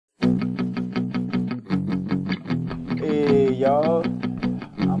Hey y'all,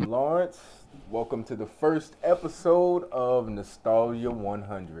 I'm Lawrence. Welcome to the first episode of Nostalgia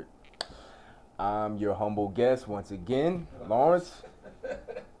 100. I'm your humble guest once again, Lawrence,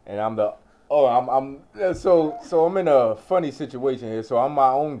 and I'm the I'm in a funny situation here. So I'm my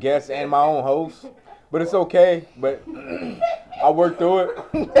own guest and my own host, but it's okay. But I work through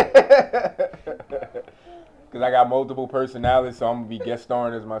it. Cause I got multiple personalities, so I'm gonna be guest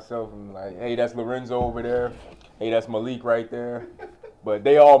starring as myself. I'm like, hey, that's Lorenzo over there. Hey, that's Malik right there. But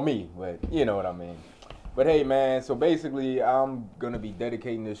they all me. But you know what I mean. But hey, man. So basically, I'm gonna be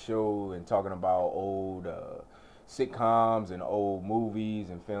dedicating this show and talking about old sitcoms and old movies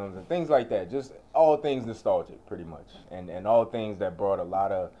and films and things like that. Just all things nostalgic, pretty much, and all things that brought a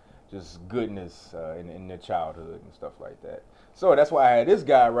lot of just goodness in their childhood and stuff like that. So that's why I had this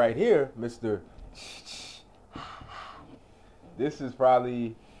guy right here, Mister. This is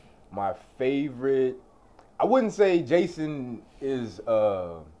probably my favorite. I wouldn't say Jason is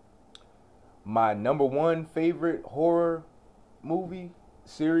my number one favorite horror movie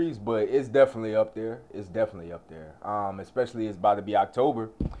series, but it's definitely up there. It's definitely up there. Especially it's about to be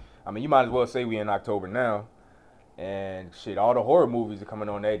October. I mean, you might as well say we in October now. And shit, all the horror movies are coming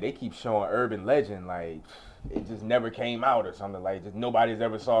on there. They keep showing Urban Legend like it just never came out or something like just nobody's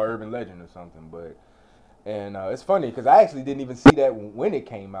ever saw Urban Legend or something. But and it's funny because I actually didn't even see that when it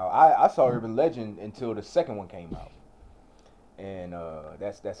came out. I saw Urban Legend until the second one came out, and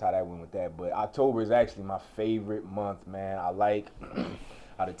that's how that went with that. But October is actually my favorite month, man. I like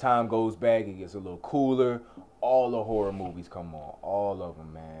how the time goes back. It gets a little cooler. All the horror movies come on, all of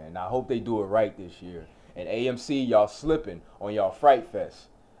them, man. And I hope they do it right this year. And AMC, y'all slipping on y'all Fright Fest.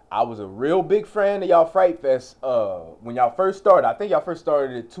 I was a real big fan of y'all Fright Fest when y'all first started. I think y'all first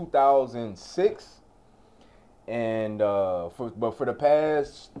started in 2006. And for the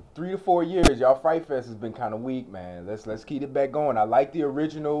past 3 to 4 years, y'all Fright Fest has been kind of weak, man. Let's keep it back going. I like the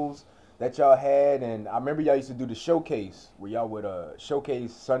originals that y'all had, and I remember y'all used to do the showcase where y'all would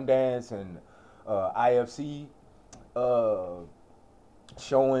showcase Sundance and IFC uh,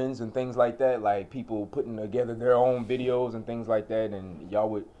 showings and things like that. Like people putting together their own videos and things like that, and y'all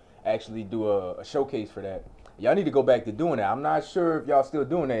would actually do a showcase for that. Y'all need to go back to doing that. I'm not sure if y'all still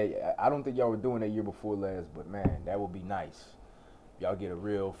doing that. I don't think y'all were doing that year before last, but man, that would be nice. Y'all get a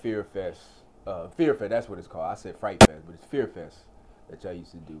real Fear Fest. Fear Fest, that's what it's called. I said Fright Fest, but it's Fear Fest that y'all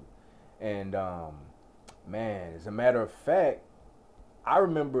used to do. And man, as a matter of fact, I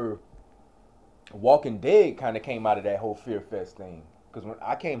remember Walking Dead kind of came out of that whole Fear Fest thing. Because when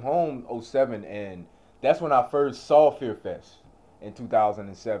I came home '07, and that's when I first saw Fear Fest in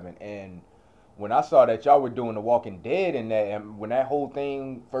 2007. And when I saw that y'all were doing The Walking Dead in that, and when that whole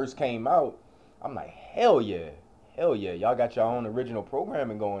thing first came out, I'm like, hell yeah, y'all got your own original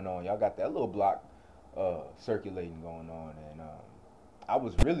programming going on. Y'all got that little block circulating going on, and I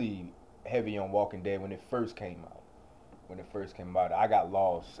was really heavy on Walking Dead when it first came out. When it first came out, I got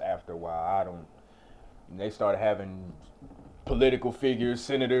lost after a while. I don't. They started having political figures,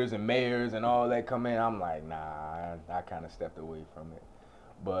 senators and mayors and all that come in. I'm like, nah, I kind of stepped away from it.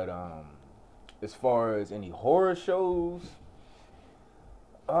 But as far as any horror shows,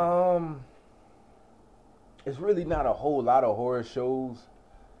 um, it's really not a whole lot of horror shows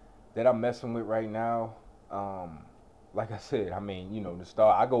that I'm messing with right now. Um, like I said, I mean, you know, the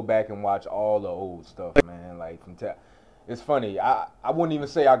start. I go back and watch all the old stuff, man. Like it's funny. I wouldn't even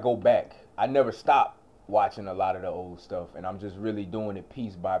say I go back. I never stop watching a lot of the old stuff, and I'm just really doing it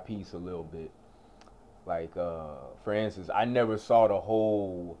piece by piece a little bit. Like for instance, I never saw the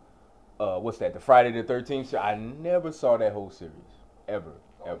whole what's that? The Friday the 13th. I never saw that whole series ever,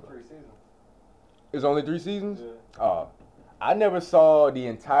 Only ever. 3 seasons. It's only 3 seasons. Yeah. I never saw the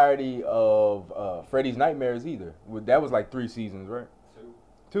entirety of Freddy's Nightmares either. That was like 3 seasons, right? Two,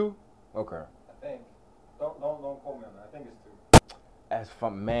 Two? Okay. I think. Don't quote me on that. I think it's two. As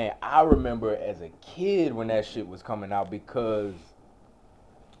fun, man. I remember as a kid when that shit was coming out because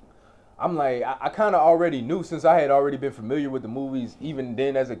I'm like, I kind of already knew since I had already been familiar with the movies, even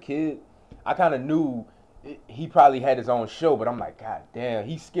then as a kid. I kind of knew he probably had his own show, but I'm like, God damn,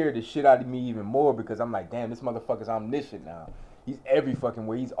 he scared the shit out of me even more because I'm like, damn, this motherfucker's omniscient now. He's every fucking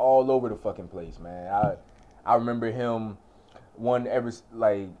way. He's all over the fucking place, man. I remember him one ever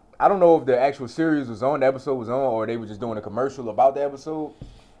like I don't know if the actual series was on, the episode was on, or they were just doing a commercial about the episode.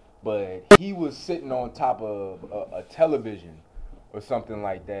 But he was sitting on top of a television or something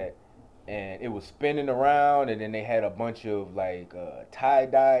like that, and it was spinning around, and then they had a bunch of like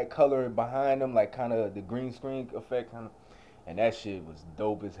tie-dye color behind them, like kind of the green screen effect, kind of, and that shit was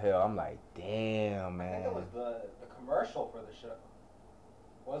dope as hell. I'm like, damn, I think man. it was the commercial for the show.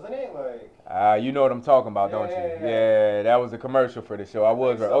 Wasn't it like? You know what I'm talking about, don't you? Yeah, that was a commercial for the show. I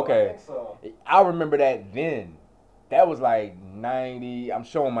was right. Okay. I think so. I remember that then. That was like 90. I'm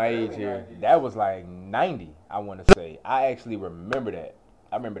showing my age here. 90s. That was like 90, I want to say. I actually remember that.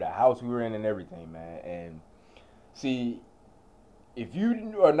 I remember the house we were in and everything, man. And see, if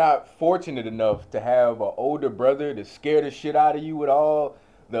you are not fortunate enough to have an older brother to scare the shit out of you with all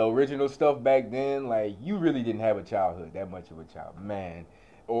the original stuff back then, like, you really didn't have a childhood, that much of a child, man.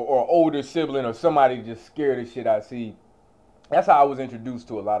 Or older sibling or somebody to just scare the shit out. See, that's how I was introduced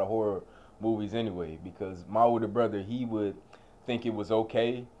to a lot of horror movies anyway, because my older brother, he would think it was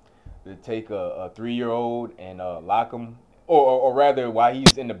okay to take a 3-year-old and lock him, or rather, while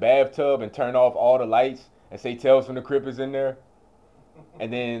he's in the bathtub and turn off all the lights and say Tales from the Crypt is in there.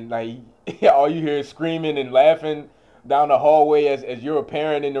 And then, like, all you hear is screaming and laughing down the hallway as you're a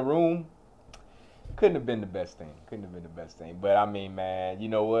parent in the room. Couldn't have been the best thing. Couldn't have been the best thing. But, I mean, man, you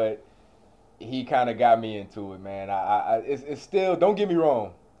know what? He kind of got me into it, man. It's still, don't get me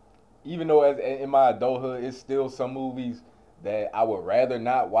wrong. Even though in my adulthood, it's still some movies that I would rather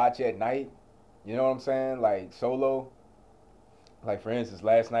not watch at night. You know what I'm saying? Like Solo. Like, for instance,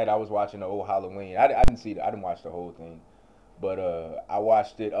 last night I was watching the old Halloween. I didn't see I didn't watch the whole thing. But I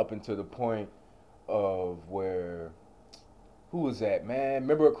watched it up until the point of where, who was that, man?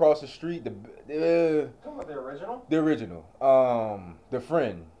 Remember across the street, Talking about the original? the original, the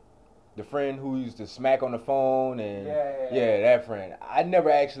friend who used to smack on the phone and Yeah. that friend. I never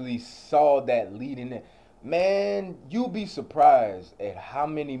actually saw that lead in it. Man, you'll be surprised at how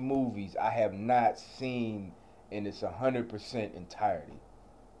many movies I have not seen in its 100% entirety,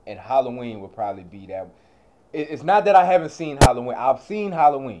 and Halloween would probably be that. It's not that I haven't seen Halloween. I've seen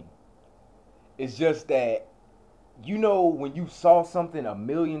Halloween. It's just that, you know, when you saw something a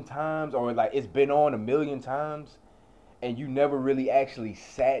million times, or like it's been on a million times, and you never really actually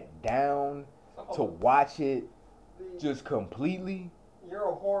sat down to watch it just completely. You're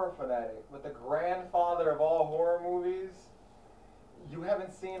a horror fanatic, but the grandfather of all horror movies, you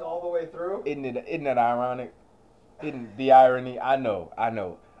haven't seen all the way through? Isn't that ironic? Isn't the irony? I know.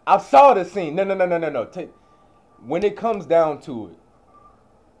 I saw the scene. No. When it comes down to it,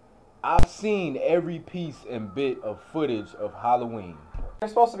 I've seen every piece and bit of footage of Halloween. You're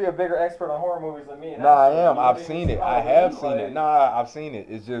supposed to be a bigger expert on horror movies than me. Nah, I am. I've seen it. I have seen it. Nah, I've seen it.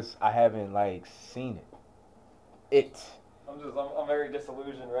 It's just I haven't like seen it. I'm very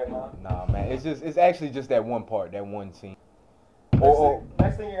disillusioned right now. Nah, man. It's actually just that one part, that one scene.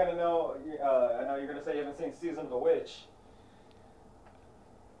 Next thing you're gonna know, I know you're gonna say you haven't seen Season of the Witch.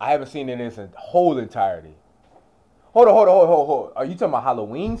 I haven't seen it in its whole entirety. Hold on. Are you talking about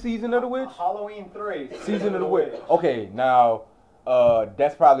Halloween Season of the Witch? Halloween 3. Season of the Witch. Okay, now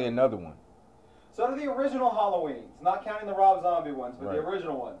that's probably another one. So out of the original Halloweens, not counting the Rob Zombie ones, but Right. the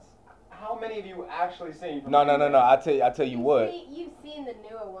original ones, how many have you actually seen? No. I tell you what. You've seen the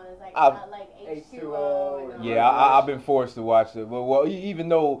newer ones, like H2O. And Yeah, I've been forced to watch it. Well, even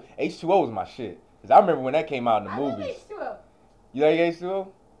though H2O was my shit, because I remember when that came out in the movies. I love H2O. You like H2O?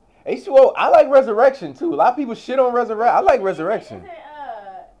 H2O. I like Resurrection too. A lot of people shit on Resurrection. I like Resurrection.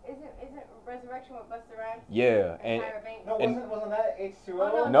 Isn't Resurrection with Busta Rhymes? Yeah, and Tyra Banks? No, wasn't that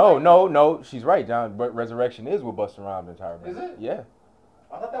H2O? No. She's right, John. But Resurrection is with Busta Rhymes and Tyra Banks. Is it? Yeah.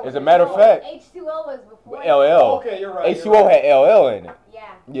 I thought that was As a matter of fact, H2O was before. LL. Oh, okay, you're right. H2O had LL in it.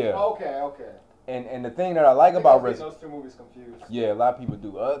 Yeah. Yeah. Okay. And the thing that I like about those two movies confused. Yeah, a lot of people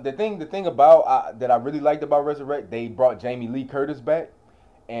do. The thing about that I really liked about Resurrect, they brought Jamie Lee Curtis back,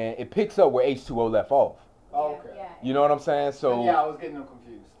 and it picks up where H2O left off. Oh, okay. Yeah. You know what I'm saying? So yeah, I was getting them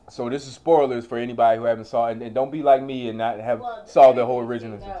confused. So this is spoilers for anybody who haven't saw it, and don't be like me and not have saw the whole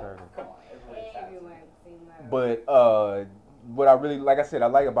original. Come on, Everyone's seen that. But what I really, like I said, I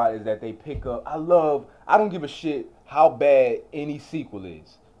like about it is that they pick up. I don't give a shit how bad any sequel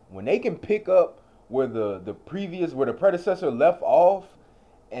is. When they can pick up where the predecessor left off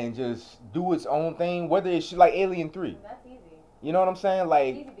and just do its own thing, whether it's like Alien 3. That's easy. You know what I'm saying?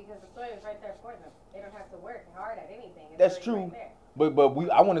 Like, it's easy because the story is right there for them. They don't have to work hard at anything. It's that's true. Right there. But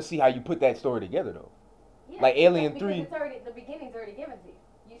I want to see how you put that story together though. Yeah, like Alien 3. The beginning's already given to you.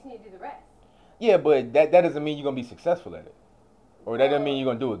 You just need to do the rest. Yeah, but that doesn't mean you're gonna be successful at it, or that doesn't mean you're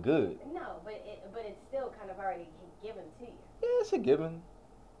gonna do it good. No, but it's still kind of already given to you. Yeah, it's a given.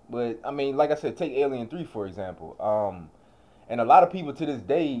 But I mean, like I said, take Alien 3 for example. And a lot of people to this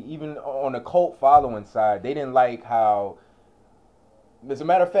day, even on the cult following side, they didn't like how. As a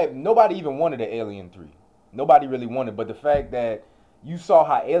matter of fact, nobody even wanted an Alien 3. Nobody really wanted, but the fact that you saw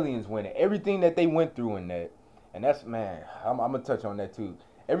how aliens went, everything that they went through in that, and that's, man, I'm gonna touch on that too.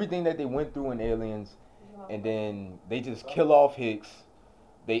 Everything that they went through in Aliens, and then they just kill off Hicks,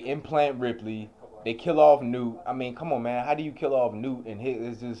 They implant Ripley. They kill off Newt. I mean, come on, man. How do you kill off Newt and hit?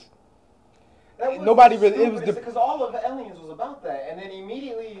 It's just That was nobody the really. It was because all of Aliens was about that, and then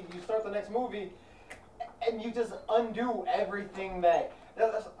immediately you start the next movie, and you just undo everything that's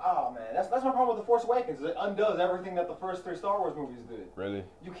oh man, that's my problem with the Force Awakens. It undoes everything that the first 3 Star Wars movies did. Really?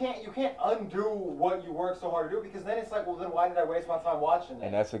 You can't undo what you worked so hard to do, because then it's like, well, then why did I waste my time watching that?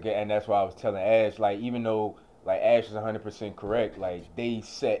 And that's why I was telling Ash, like, even though like Ash is 100% correct, like they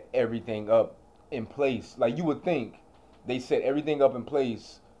set everything up in place. Like you would think they set everything up in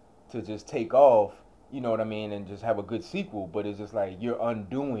place to just take off, you know what I mean, and just have a good sequel. But it's just like you're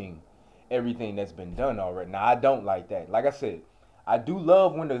undoing everything that's been done already. Now I don't like that. Like I said, I do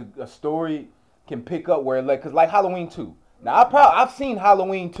love when a story can pick up where cause like Halloween 2. Now I've seen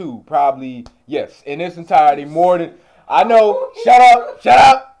Halloween 2 probably, yes, in its entirety more than I know. Shut up.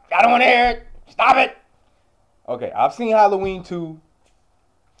 I don't want to hear it. Stop it. Okay, I've seen Halloween 2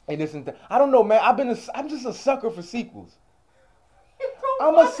 in its entirety. I don't know, man. I'm just a sucker for sequels.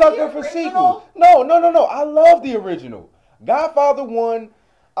 I'm a sucker for sequels. No. I love the original. Godfather 1.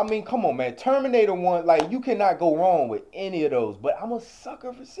 I mean, come on, man. Terminator 1. Like, you cannot go wrong with any of those. But I'm a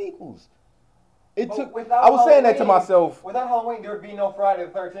sucker for sequels. I was saying that to myself. Without Halloween, there would be no Friday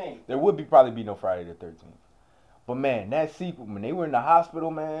the 13th. There would probably be no Friday the 13th. But, man, that sequel, when they were in the hospital,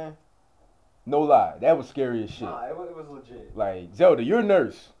 man, no lie. That was scary as shit. Nah, it was legit. Like, Zelda, you're a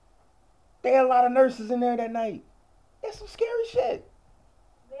nurse. They had a lot of nurses in there that night. That's some scary shit.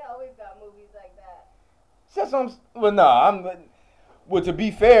 They always got movies like that. Well, to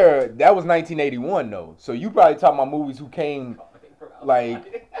be fair, that was 1981 though. So you probably talking about movies who came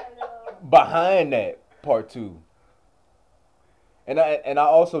like behind that part 2. And I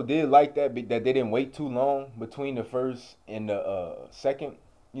also did like that they didn't wait too long between the first and the second.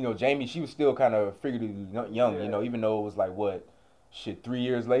 You know, Jamie, she was still kind of figuratively young. Yeah. You know, even though it was like 3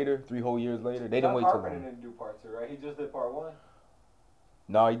 years later, 3 whole years later. They didn't wait too long. Carpenter didn't do part 2, right? He just did part 1.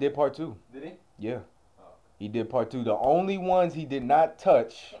 No, he did part 2. Did he? Yeah. He did part 2. The only ones he did not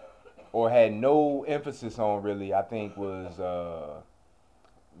touch or had no emphasis on really, I think, was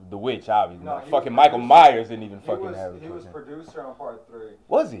The Witch, obviously. No, fucking Michael Myers didn't even fucking have it. He was producer on part 3.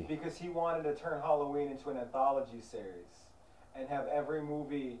 Was he? Because he wanted to turn Halloween into an anthology series and have every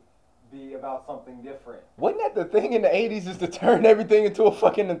movie be about something different. Wasn't that the thing in the 80s, is to turn everything into a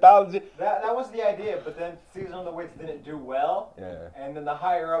fucking anthology? That was the idea, but then Season of the Witch didn't do well. Yeah. And then the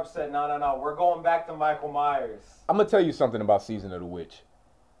higher up said, no, we're going back to Michael Myers. I'm going to tell you something about Season of the Witch.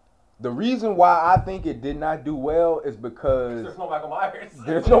 The reason why I think it did not do well is because... There's no Michael Myers.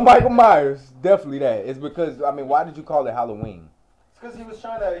 There's no Michael Myers. Definitely that. It's because, I mean, why did you call it Halloween? Because he was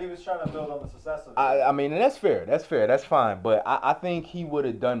trying to build on the success of it. I mean, and that's fair. That's fine. But I think he would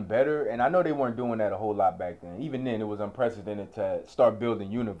have done better. And I know they weren't doing that a whole lot back then. Even then, it was unprecedented to start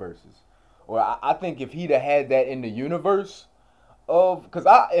building universes. Or I think if he'd have had that in the universe of... Because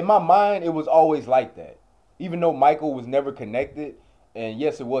in my mind, it was always like that. Even though Michael was never connected. And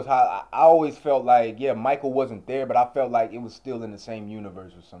yes, it was how... I always felt like, yeah, Michael wasn't there. But I felt like it was still in the same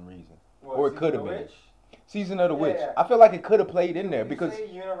universe for some reason. Or it could have been. Season of the Witch. Yeah. I feel like it could have played in there because... You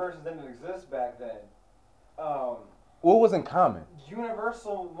say universes didn't exist back then. What wasn't common?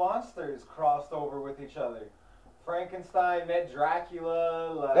 Universal monsters crossed over with each other. Frankenstein met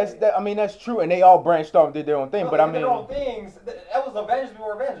Dracula. I mean, that's true, and they all branched off and did their own thing. No, but I mean, mean, their own things. That was Avengers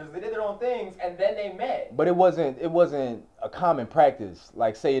before Avengers. They did their own things, and then they met. But it wasn't a common practice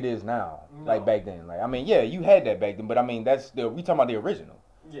like say it is now, like back then. Like I mean, yeah, you had that back then, but I mean, we talking about the original.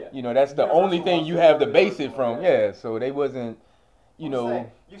 Yeah. You know, that's the only thing you have to base it from. Yeah, so they wasn't, you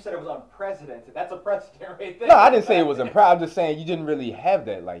know. You said it was unprecedented. That's a precedent right there. No, I didn't say it was unprecedented. I'm just saying you didn't really have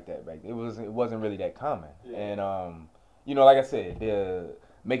that like that back then. It wasn't really that common. Yeah. And you know, like I said, they're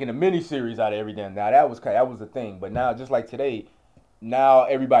making a mini series out of everything. Now that was the thing. But now, just like today, now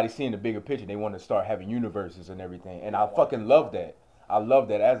everybody's seeing the bigger picture. They want to start having universes and everything. And I fucking love that. I love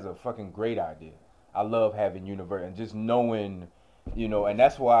that. That's a fucking great idea. I love having universe and just knowing. You know, and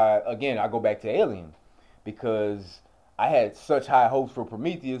that's why, again, I go back to Alien. Because I had such high hopes for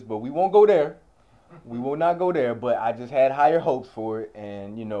Prometheus, but we won't go there. We will not go there, but I just had higher hopes for it.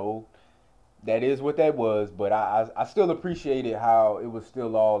 And, you know, that is what that was. But I still appreciated how it was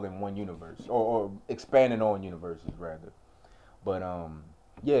still all in one universe. Or expanding on universes, rather. But,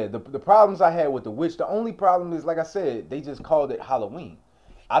 yeah, the problems I had with The Witch, the only problem is, like I said, they just called it Halloween.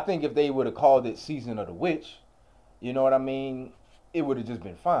 I think if they would have called it Season of the Witch, you know what I mean? It would have just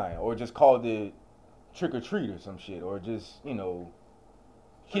been fine. Or just called it Trick or Treat or some shit. Or just, you know.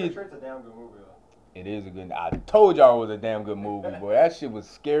 Trick or Treat's a damn good movie, though. It is a good... I told y'all it was a damn good movie, boy. That shit was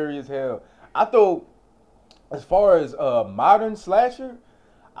scary as hell. I thought, as far as modern slasher,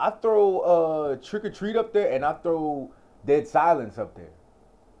 I throw Trick or Treat up there, and I throw Dead Silence up there.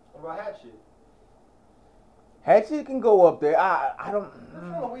 What about Hatchet? Hatchet can go up there. I don't. You're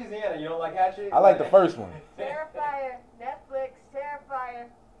from Louisiana. You don't like Hatchet? I like the first one. Terrifier, Netflix, Terrifier.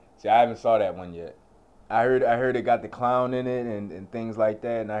 See, I haven't saw that one yet. I heard it got the clown in it and things like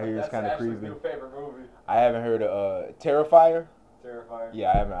that, and I hear it's kind of creepy. That's Ashley's new favorite movie. I haven't heard of Terrifier. Terrifier.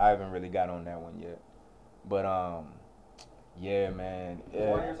 Yeah, I haven't really got on that one yet. But yeah, man.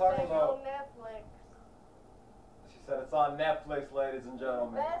 Yeah. What you're talking Thing about? on Netflix. She said it's on Netflix, ladies and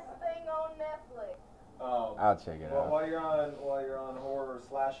gentlemen. Best thing on Netflix. I'll check it out. While you're on horror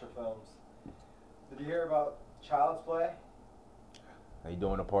slasher films, did you hear about Child's Play? Are you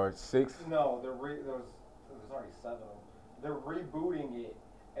doing a part 6? No, there's already 7 of them. They're rebooting it,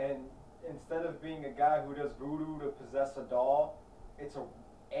 and instead of being a guy who does voodoo to possess a doll, it's a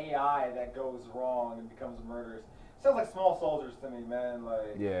AI that goes wrong and becomes murderous. Sounds like Small Soldiers to me, man.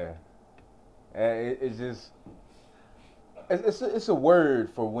 Like Yeah. It's just it's a word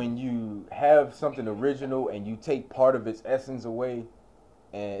for when you have something original and you take part of its essence away,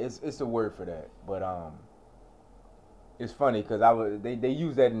 and it's a word for that. But it's funny because they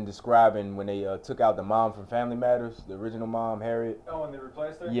use that in describing when they took out the mom from Family Matters, the original mom, Harriet. Oh, and they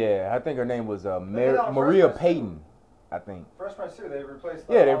replaced her? Yeah, I think her name was did that on Maria Fresh Prince, Payton, I think. Fresh Prince too. They replaced.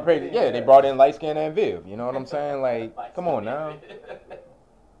 Yeah, they brought in light skin and Viv. You know what I'm saying? Like, come on now.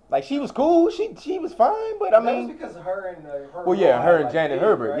 Like, she was cool. She was fine, but I mean. That was because her and her. Well, yeah, her and like, Janet beef,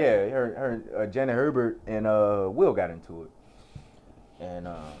 Herbert. right? Yeah, her Janet Herbert and Will got into it. And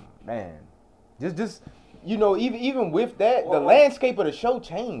man, just you know, even with that, the landscape of the show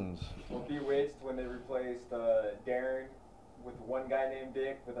changed. Well, Bewitched when they replaced Darren with one guy named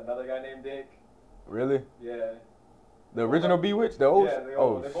Dick with another guy named Dick. Really? Yeah. The original Bewitched, the old. Yeah,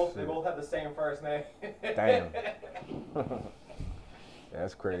 they both have the same first name. Damn.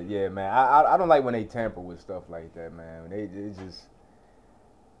 That's crazy. Yeah, man. I don't like when they tamper with stuff like that, man. They just.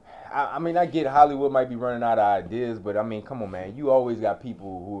 I mean, I get Hollywood might be running out of ideas, but I mean, come on, man. You always got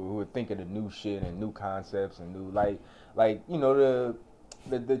people who are thinking of new shit and new concepts and new like you know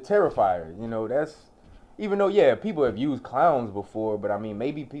the Terrifier. You know, that's even though people have used clowns before, but I mean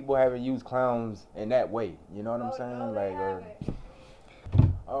maybe people haven't used clowns in that way. You know what I'm saying? No, like.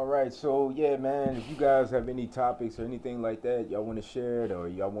 All right, so yeah, man, if you guys have any topics or anything like that y'all want to share it or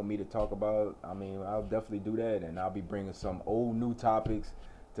y'all want me to talk about, I mean, I'll definitely do that, and I'll be bringing some old new topics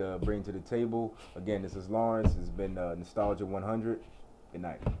to bring to the table. Again, this is Lawrence. It's been Nostalgia 100. Good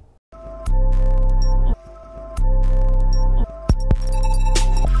night.